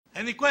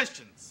Any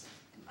questions?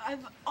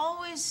 I've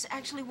always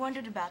actually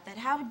wondered about that.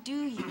 How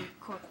do you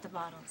cork the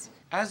bottles?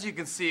 As you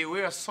can see,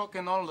 we are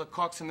soaking all of the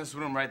corks in this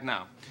room right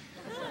now.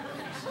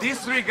 These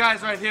three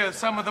guys right here are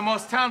some of the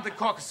most talented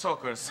cork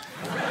soakers.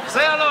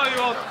 Say hello, you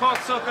old cork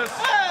soakers.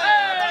 Hey!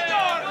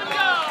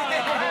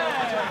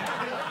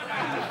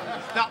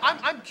 Now,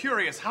 I'm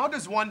curious, how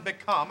does one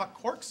become a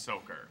cork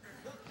soaker?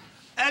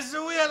 As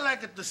we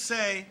like it to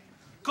say,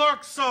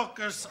 cork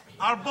soakers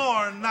are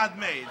born, not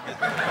made.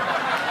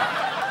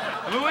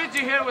 Luigi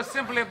here was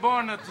simply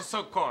born to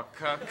soak cork.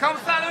 Come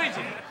sta,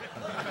 Luigi?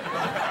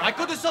 I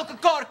could have soaked a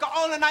cork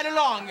all night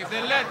long if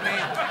they let me.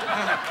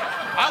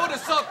 I would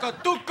have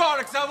soaked 2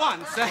 corks at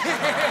once. You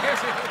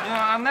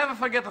know, I'll never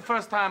forget the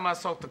first time I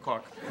soaked a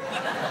cork.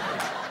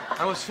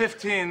 I was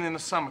 15 in a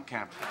summer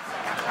camp.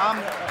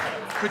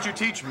 Could you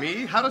teach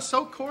me how to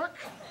soak cork?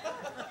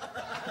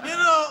 You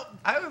know,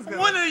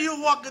 when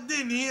you walked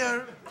in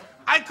here,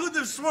 I could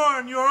have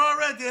sworn you're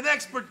already an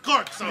expert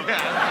cork soaker.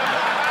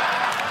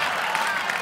 Yeah.